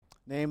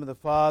name of the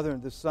Father,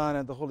 and the Son,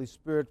 and the Holy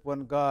Spirit,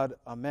 one God.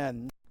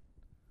 Amen.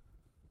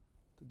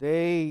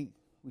 Today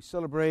we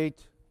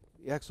celebrate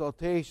the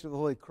exaltation of the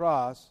Holy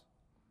Cross.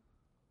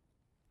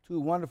 Two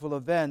wonderful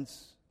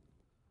events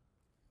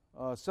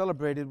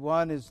celebrated.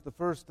 One is the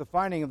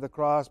finding of the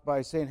cross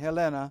by St.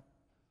 Helena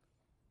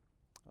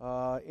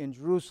in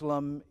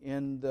Jerusalem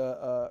in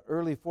the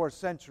early 4th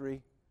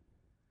century.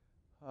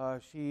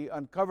 She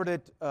uncovered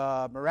it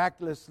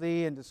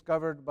miraculously and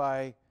discovered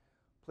by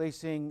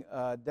placing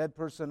a dead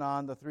person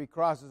on the three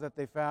crosses that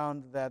they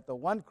found that the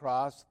one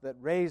cross that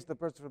raised the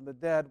person from the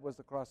dead was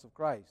the cross of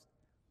Christ.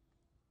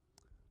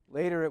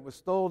 Later it was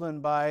stolen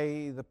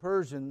by the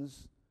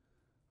Persians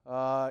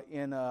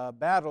in a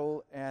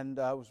battle and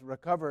was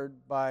recovered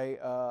by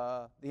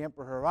the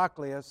Emperor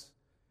Heraclius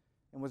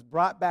and was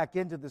brought back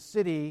into the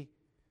city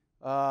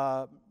in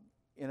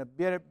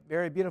a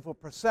very beautiful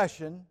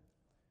procession.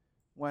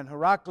 When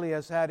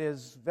Heraclius had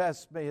his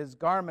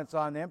garments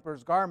on, the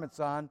emperor's garments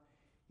on,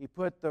 he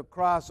put the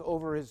cross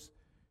over his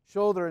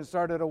shoulder and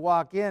started to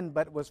walk in,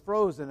 but it was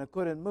frozen. It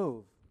couldn't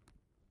move.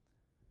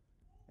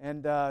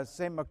 And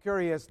St.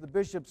 Mercurius, the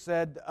bishop,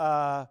 said,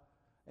 an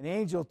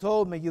angel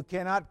told me you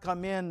cannot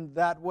come in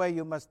that way.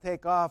 You must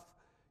take off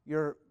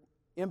your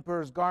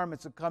emperor's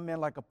garments and come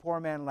in like a poor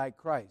man like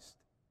Christ.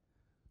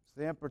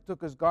 So the emperor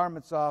took his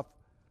garments off,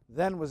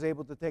 then was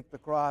able to take the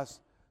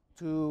cross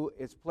to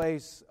its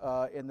place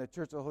in the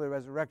Church of the Holy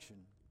Resurrection.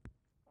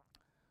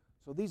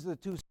 So these are the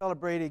two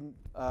celebrating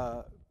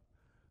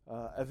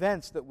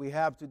events that we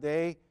have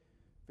today.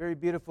 Very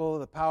beautiful,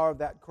 the power of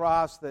that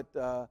cross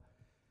that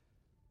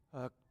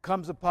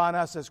comes upon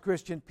us as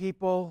Christian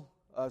people.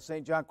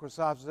 St. John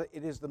Chrysostom said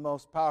it is the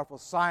most powerful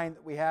sign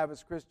that we have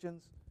as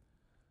Christians.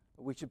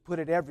 We should put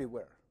it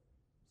everywhere.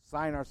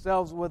 Sign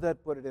ourselves with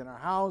it, put it in our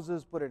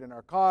houses, put it in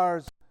our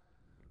cars,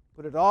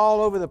 put it all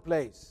over the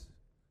place.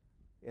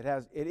 It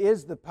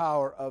is the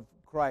power of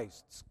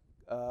Christ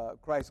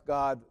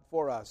God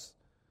for us.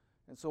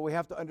 And so we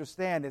have to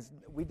understand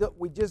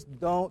we just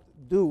don't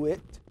do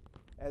it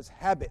as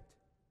habit.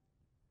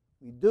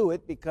 We do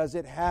it because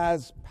it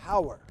has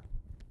power.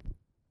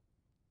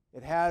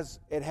 It has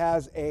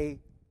a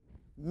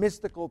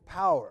mystical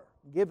power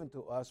given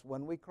to us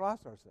when we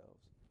cross ourselves.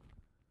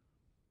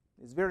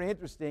 It's very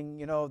interesting,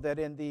 that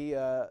in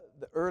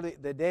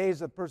the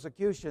days of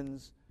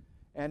persecutions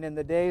and in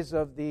the days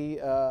of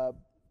the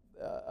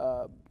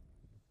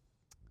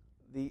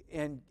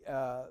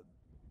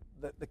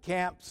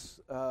camps,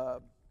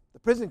 the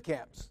prison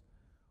camps,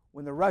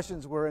 when the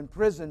Russians were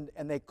imprisoned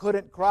and they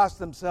couldn't cross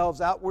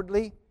themselves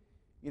outwardly,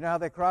 you know how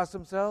they crossed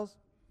themselves?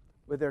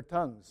 With their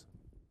tongues.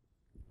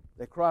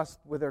 They crossed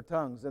with their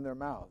tongues in their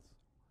mouths.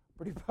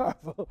 Pretty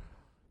powerful.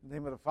 In the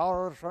name of the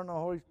Father, the Son, and the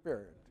Holy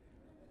Spirit.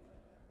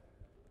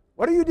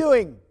 What are you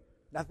doing?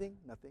 Nothing.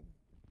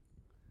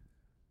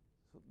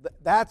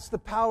 That's the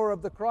power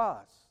of the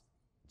cross.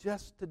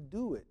 Just to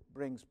do it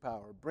brings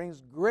power,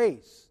 brings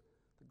grace,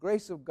 the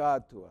grace of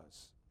God to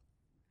us.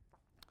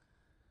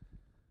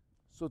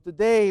 So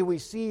today we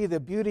see the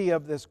beauty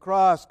of this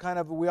cross,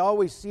 we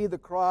always see the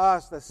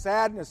cross, the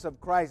sadness of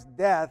Christ's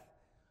death,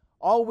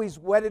 always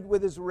wedded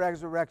with his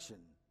resurrection.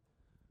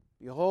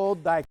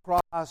 Behold thy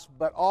cross,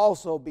 but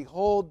also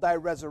behold thy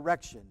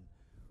resurrection.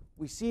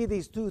 We see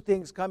these two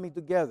things coming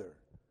together.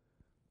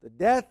 The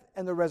death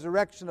and the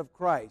resurrection of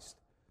Christ.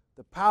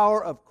 The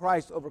power of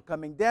Christ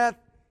overcoming death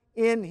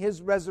in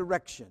his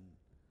resurrection.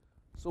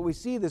 So we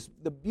see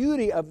the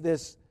beauty of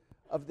this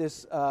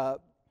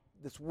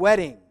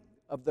wedding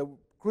of the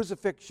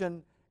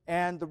crucifixion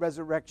and the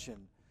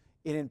resurrection.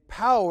 It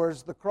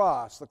empowers the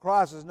cross. The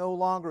cross is no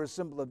longer a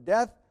symbol of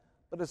death,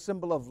 but a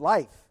symbol of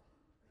life,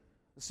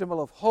 a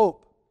symbol of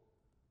hope,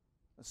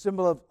 a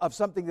symbol of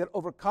something that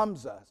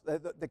overcomes us,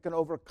 that can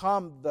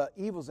overcome the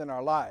evils in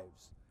our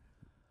lives.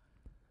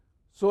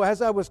 So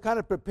as I was kind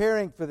of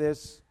preparing for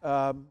this,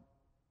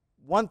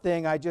 one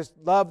thing, I just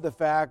love the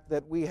fact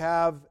that we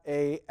have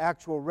an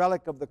actual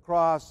relic of the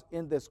cross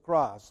in this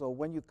cross. So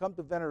when you come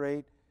to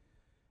venerate,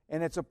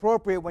 and it's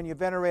appropriate when you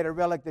venerate a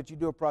relic that you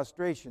do a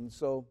prostration.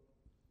 So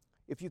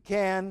if you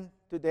can,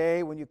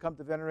 today, when you come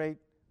to venerate,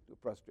 do a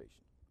prostration.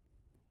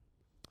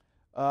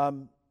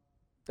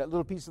 That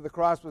little piece of the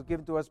cross was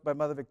given to us by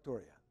Mother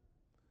Victoria.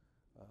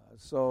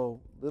 So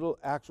little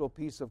actual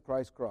piece of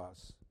Christ's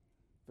cross.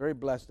 Very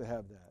blessed to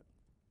have that.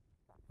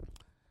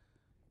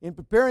 In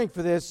preparing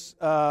for this,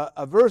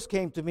 a verse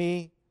came to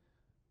me,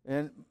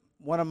 and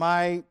one of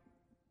my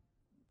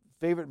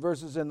favorite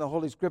verses in the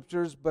Holy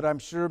Scriptures, but I'm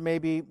sure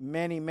maybe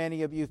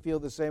many of you feel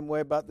the same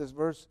way about this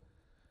verse,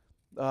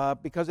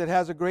 because it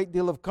has a great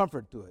deal of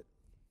comfort to it.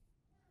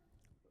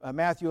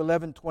 Matthew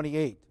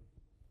 11:28.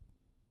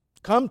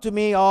 Come to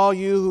me, all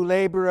you who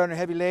labor and are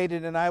heavy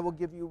laden, and I will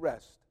give you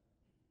rest.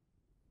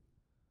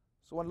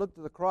 So when I looked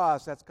at the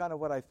cross, that's kind of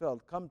what I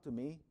felt. Come to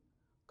me.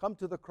 Come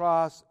to the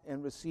cross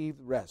and receive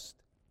rest.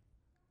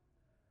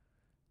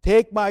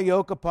 Take my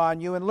yoke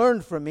upon you and learn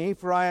from me,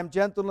 for I am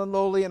gentle and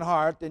lowly in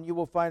heart, and you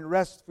will find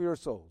rest for your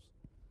souls.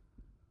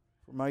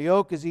 For my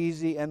yoke is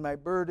easy and my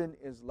burden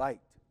is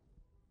light.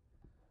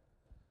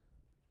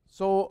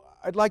 So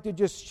I'd like to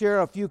just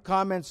share a few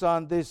comments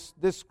on this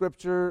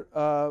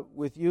scripture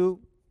with you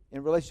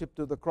in relationship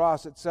to the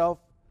cross itself.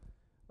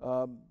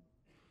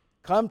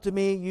 Come to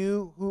me,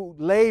 you who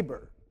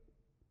labor.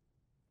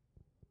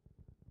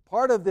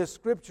 Part of this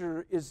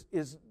scripture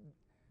is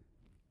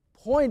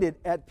pointed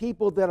at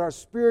people that are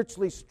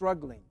spiritually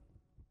struggling,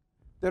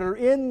 that are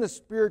in the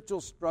spiritual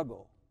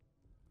struggle.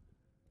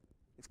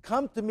 It's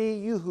come to me,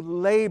 you who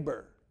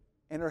labor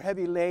and are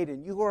heavy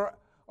laden. You who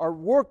are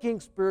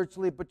working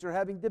spiritually, but you're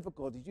having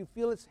difficulties. You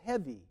feel it's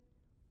heavy.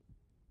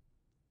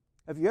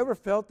 Have you ever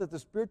felt that the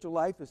spiritual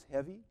life is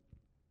heavy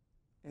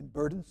and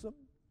burdensome?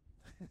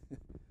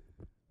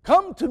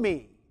 Come to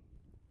me,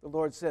 the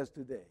Lord says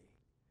today,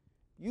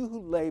 you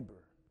who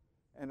labor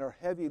and are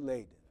heavy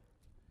laden,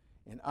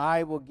 and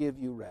I will give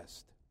you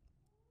rest.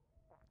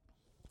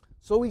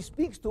 So he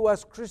speaks to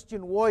us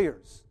Christian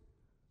warriors,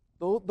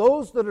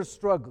 those that are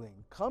struggling.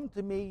 Come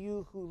to me,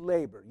 you who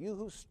labor, you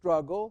who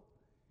struggle,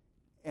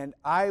 and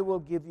I will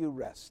give you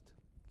rest.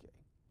 Okay.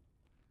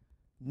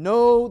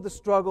 Know the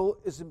struggle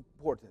is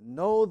important.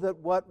 Know that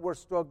what we're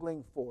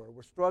struggling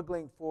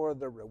for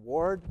the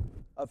reward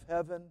of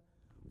heaven,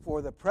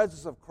 for the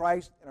presence of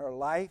Christ in our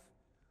life,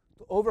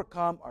 to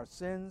overcome our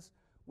sins.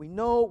 We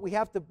know we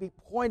have to be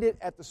pointed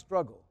at the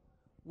struggle.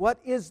 What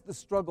is the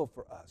struggle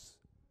for us?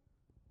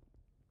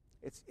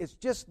 It's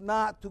just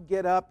not to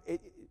get up.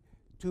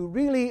 To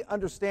really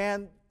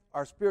understand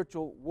our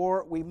spiritual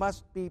war, we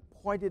must be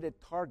pointed at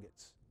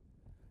targets.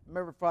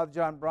 Remember Father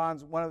John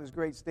Braun's, one of his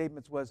great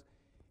statements was,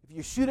 if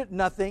you shoot at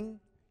nothing,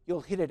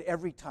 you'll hit it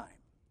every time.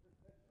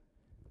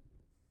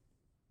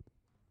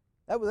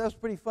 That was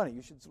pretty funny.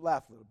 You should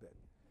laugh a little bit.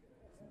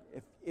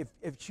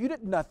 If shoot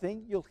at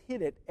nothing, you'll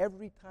hit it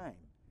every time.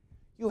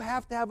 You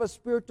have to have a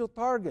spiritual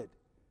target.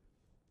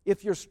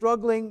 If you're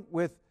struggling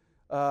with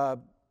the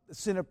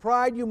sin of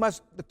pride,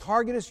 the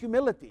target is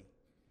humility.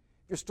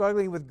 If you're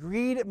struggling with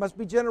greed, it must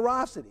be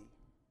generosity.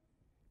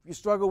 If you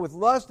struggle with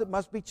lust, it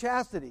must be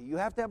chastity. You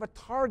have to have a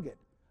target,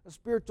 a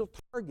spiritual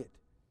target.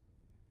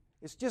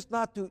 It's just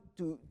not to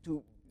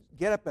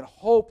get up and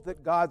hope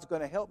that God's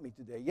going to help me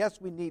today. Yes,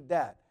 we need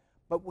that,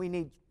 but we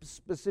need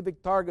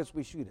specific targets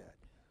we shoot at.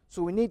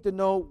 So we need to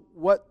know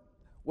what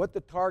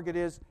the target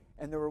is,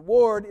 and the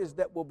reward is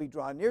that we'll be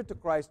drawn near to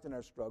Christ in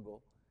our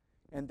struggle,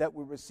 and that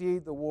we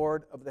receive the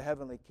reward of the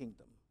heavenly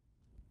kingdom.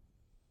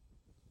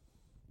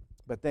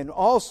 But then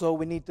also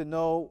we need to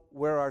know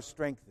where our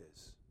strength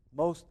is,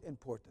 most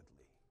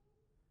importantly.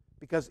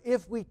 Because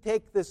if we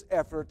take this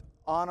effort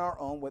on our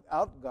own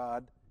without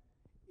God,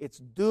 it's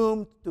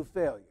doomed to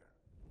failure.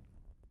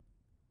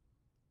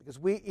 Because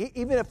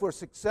even if we're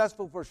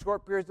successful for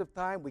short periods of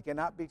time, we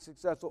cannot be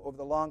successful over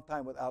the long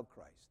time without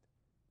Christ.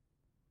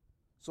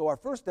 So our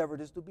first effort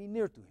is to be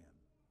near to Him,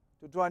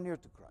 to draw near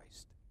to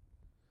Christ.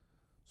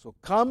 So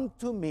come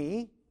to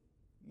me,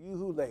 you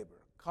who labor.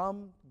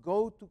 Come,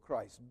 go to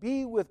Christ.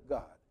 Be with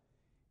God.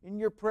 In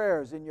your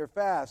prayers, in your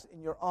fast,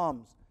 in your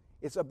alms.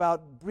 It's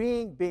about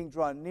being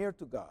drawn near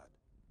to God.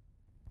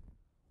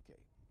 Okay.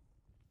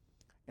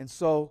 And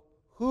so,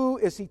 who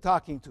is he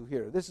talking to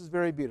here? This is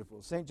very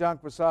beautiful. St. John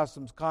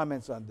Chrysostom's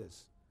comments on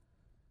this.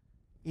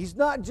 He's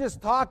not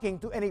just talking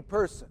to any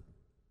person,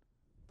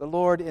 the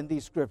Lord, in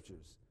these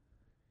scriptures.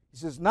 He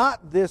says,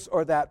 not this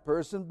or that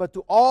person, but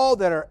to all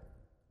that are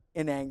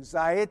in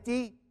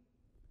anxiety,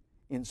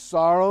 in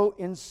sorrow,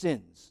 in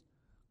sins.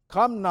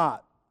 Come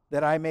not,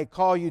 that I may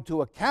call you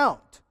to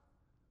account,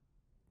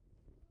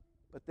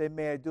 but that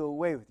may I do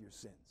away with your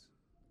sins.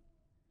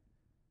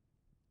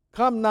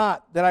 Come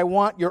not, that I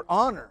want your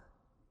honor,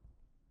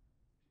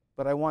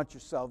 but I want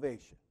your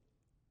salvation.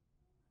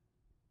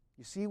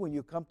 You see, when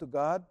you come to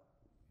God,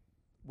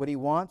 what He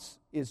wants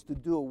is to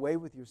do away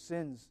with your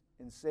sins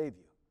and save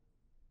you.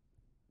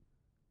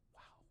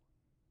 Wow.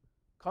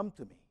 Come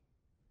to me,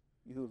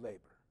 you who labor.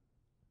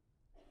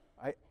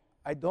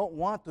 I don't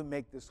want to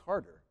make this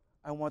harder.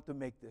 I want to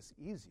make this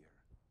easier.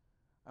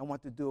 I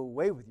want to do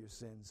away with your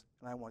sins,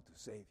 and I want to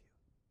save you.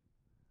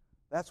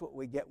 That's what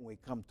we get when we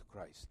come to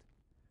Christ.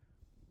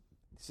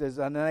 He says,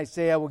 and then I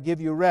say, I will give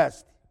you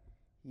rest.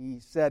 He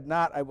said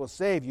not, I will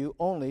save you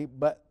only,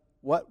 but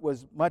what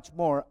was much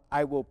more,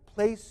 I will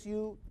place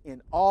you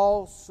in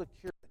all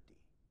security.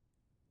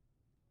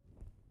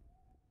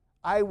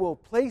 I will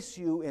place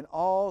you in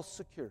all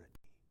security,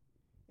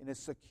 in a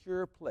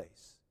secure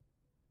place,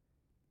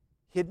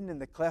 hidden in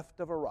the cleft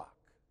of a rock.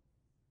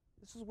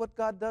 This is what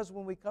God does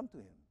when we come to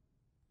Him.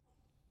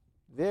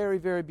 Very,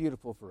 very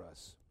beautiful for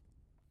us.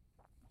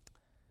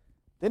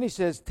 Then He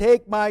says,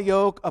 take my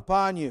yoke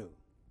upon you.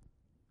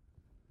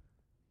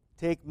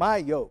 Take my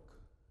yoke.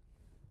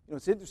 You know,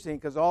 it's interesting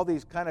because all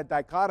these kind of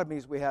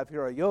dichotomies we have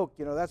here, a yoke,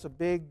 you know, that's a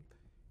big,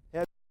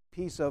 heavy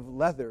piece of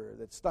leather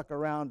that's stuck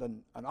around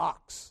an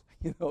ox.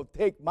 You know,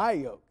 take my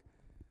yoke.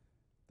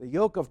 The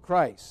yoke of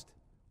Christ.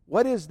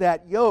 What is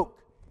that yoke?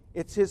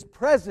 It's His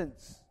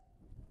presence.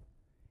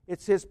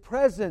 It's His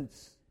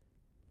presence.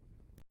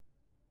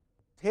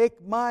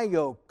 Take my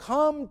yoke.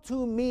 Come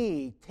to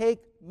me. Take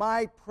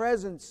my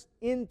presence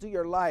into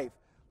your life.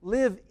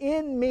 Live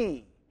in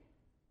me,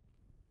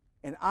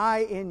 and I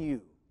in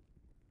you.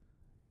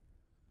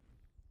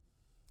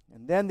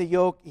 And then the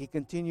yoke, he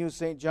continues,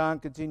 St. John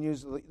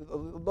continues,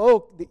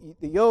 the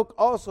yoke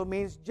also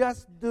means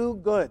just do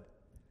good.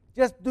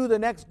 Just do the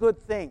next good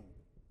thing.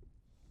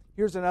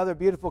 Here's another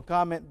beautiful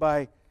comment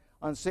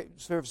on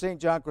St.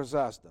 John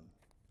Chrysostom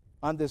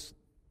on this.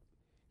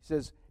 He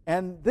says,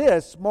 and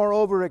this,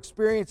 moreover,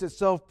 experience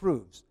itself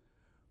proves.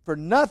 For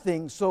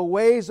nothing so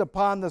weighs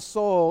upon the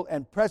soul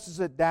and presses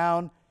it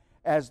down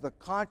as the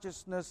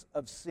consciousness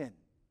of sin.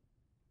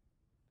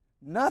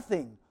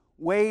 Nothing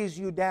weighs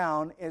you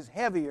down is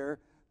heavier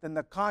than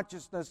the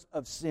consciousness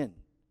of sin.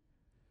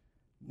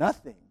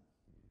 Nothing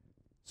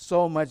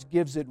so much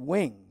gives it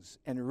wings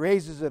and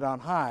raises it on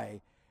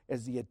high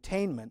as the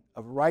attainment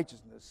of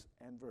righteousness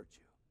and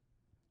virtue.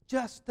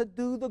 Just to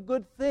do the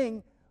good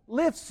thing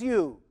lifts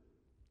you.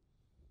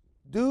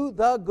 Do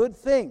the good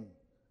thing.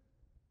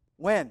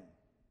 When?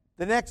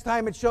 The next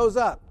time it shows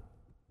up.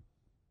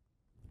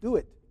 Do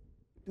it.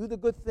 Do the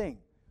good thing.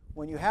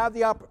 When you have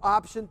the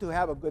option to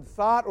have a good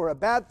thought or a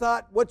bad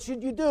thought, what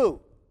should you do?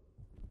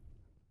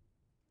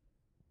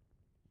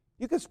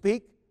 You can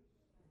speak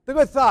the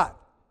good thought.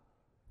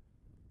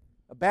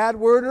 A bad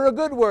word or a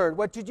good word,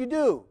 what should you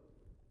do?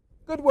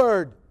 Good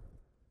word.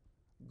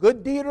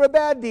 Good deed or a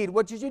bad deed,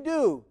 what should you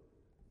do?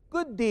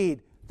 Good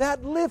deed.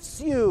 That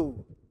lifts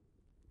you.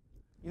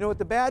 You know what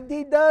the bad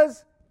deed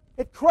does?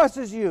 It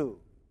crushes you.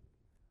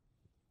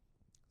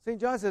 St.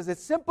 John says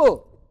it's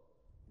simple.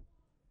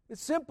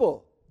 It's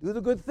simple. Do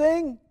the good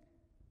thing,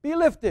 be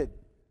lifted.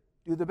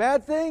 Do the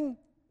bad thing,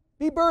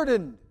 be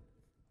burdened.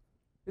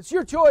 It's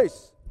your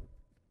choice.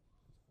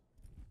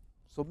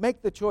 So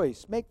make the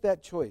choice. Make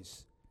that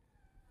choice.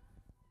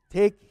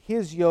 Take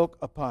his yoke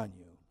upon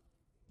you.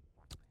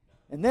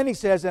 And then he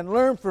says, and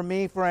learn from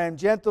me, for I am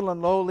gentle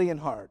and lowly in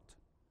heart.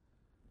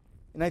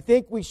 And I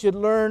think we should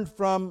learn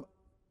from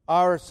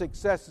our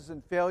successes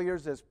and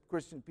failures as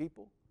Christian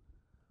people.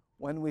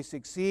 When we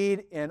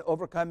succeed in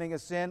overcoming a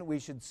sin, we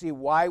should see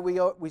why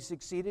we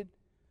succeeded,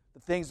 the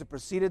things that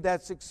preceded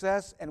that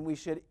success, and we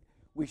should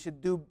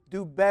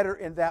do better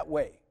in that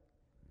way.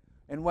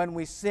 And when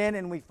we sin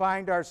and we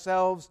find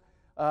ourselves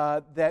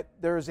that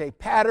there is a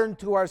pattern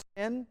to our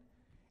sin,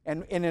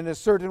 and in a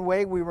certain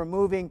way we were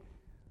moving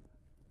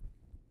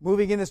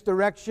in this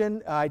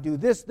direction, I do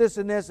this,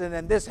 and this, and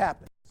then this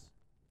happens.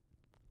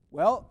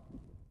 Well,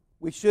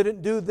 we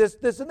shouldn't do this,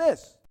 and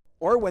this.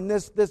 Or when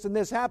this, and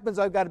this happens,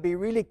 I've got to be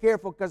really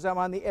careful because I'm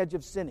on the edge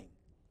of sinning.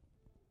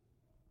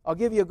 I'll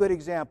give you a good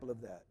example of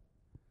that.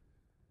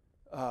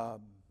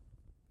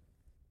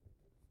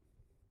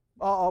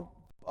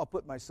 I'll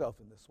put myself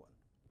in this one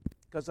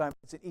because I'm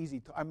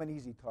an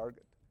easy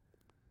target.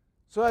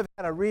 So I've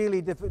had a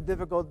really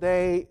difficult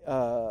day,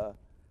 a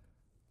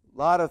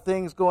lot of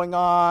things going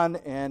on,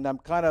 and I'm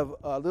kind of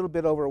a little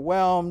bit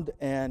overwhelmed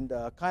and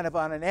kind of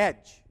on an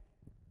edge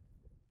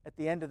at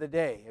the end of the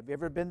day. Have you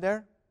ever been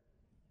there?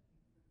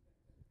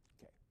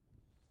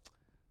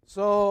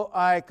 So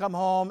I come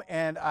home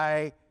and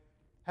I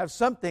have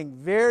something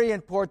very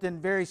important,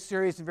 very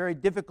serious, and very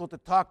difficult to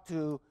talk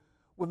to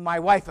with my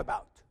wife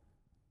about.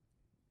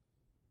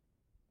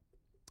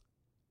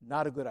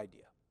 Not a good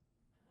idea.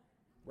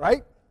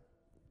 Right?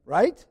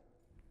 Right?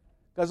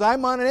 Because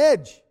I'm on an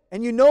edge,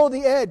 and you know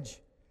the edge.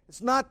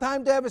 It's not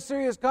time to have a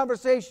serious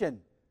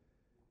conversation.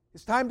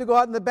 It's time to go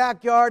out in the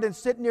backyard and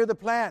sit near the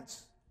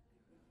plants.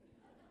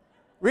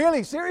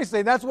 Really,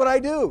 seriously, that's what I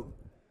do.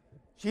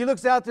 She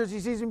looks out there, she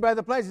sees me by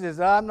the plants, she says,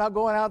 I'm not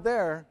going out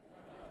there.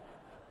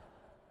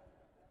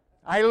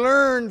 I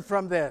learned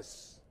from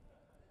this.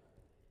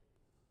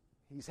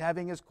 He's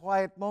having his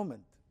quiet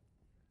moment.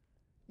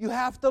 You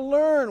have to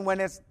learn when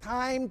it's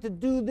time to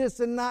do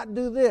this and not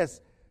do this.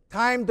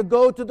 Time to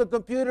go to the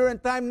computer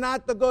and time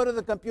not to go to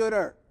the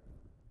computer.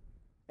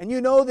 And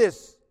you know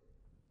this.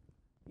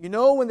 You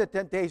know when the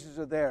temptations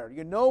are there.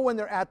 You know when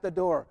they're at the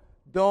door.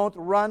 Don't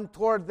run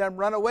toward them.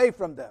 Run away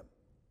from them.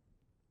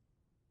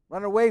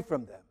 Run away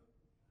from them.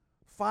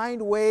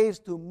 Find ways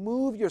to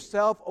move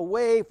yourself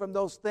away from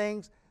those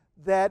things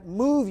that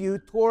move you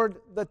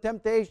toward the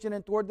temptation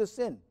and toward the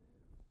sin.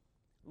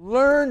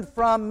 Learn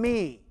from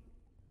me.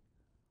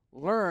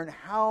 Learn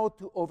how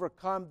to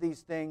overcome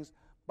these things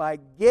by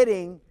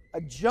getting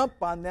a jump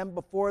on them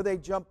before they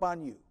jump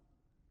on you.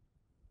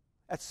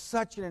 That's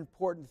such an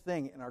important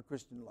thing in our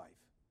Christian life.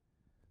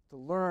 To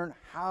learn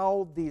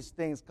how these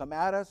things come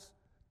at us,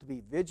 to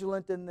be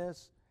vigilant in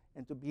this,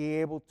 and to be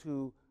able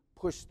to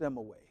push them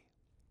away.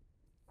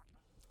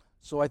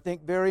 So I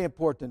think very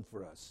important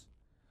for us.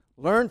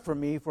 Learn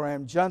from me, for I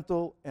am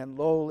gentle and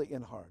lowly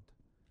in heart.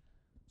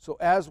 So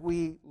as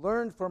we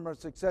learn from our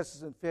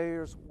successes and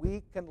failures,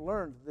 we can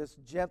learn this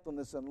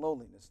gentleness and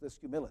lowliness, this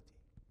humility,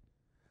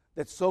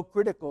 that's so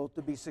critical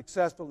to be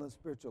successful in the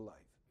spiritual life.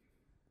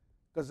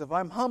 Because if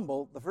I'm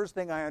humble, the first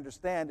thing I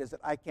understand is that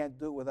I can't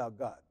do it without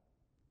God.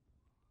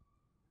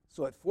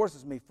 So it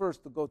forces me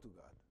first to go to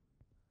God,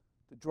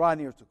 to draw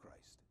near to Christ.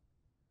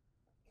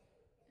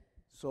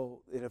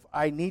 So that if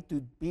I need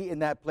to be in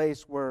that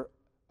place where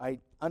I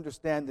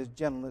understand this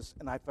gentleness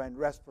and I find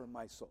rest for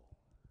my soul.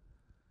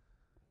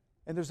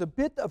 And there's a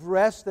bit of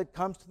rest that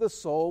comes to the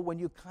soul when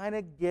you kind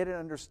of get an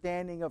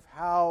understanding of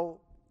how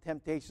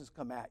temptations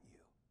come at you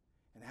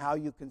and how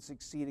you can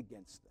succeed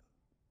against them.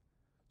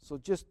 So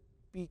just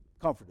be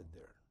comforted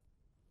there.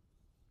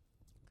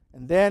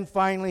 And then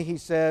finally he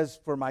says,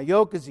 "For my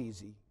yoke is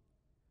easy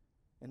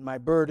and my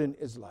burden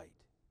is light."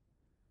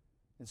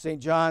 And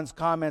St. John's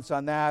comments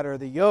on that are,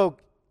 the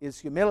yoke is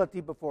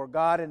humility before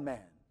God and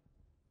man.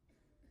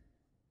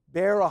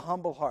 Bear a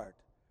humble heart.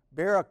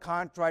 Bear a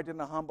contrite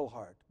and a humble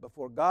heart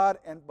before God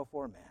and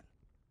before man.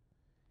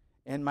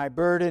 And my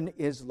burden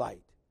is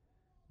light.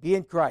 Be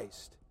in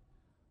Christ.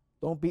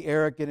 Don't be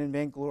arrogant and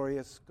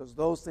vainglorious, because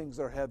those things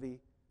are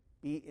heavy.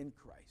 Be in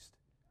Christ.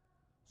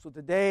 So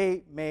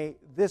today, may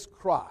this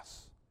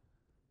cross,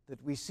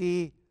 that we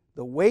see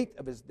the weight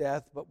of his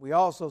death, but we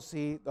also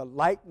see the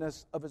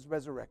lightness of his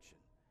resurrection.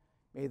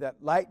 May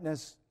that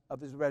lightness of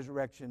his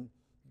resurrection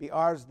be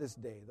ours this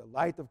day. The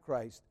light of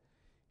Christ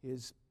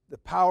is the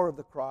power of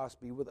the cross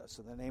be with us.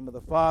 In the name of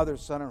the Father,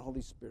 Son, and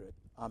Holy Spirit.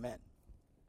 Amen.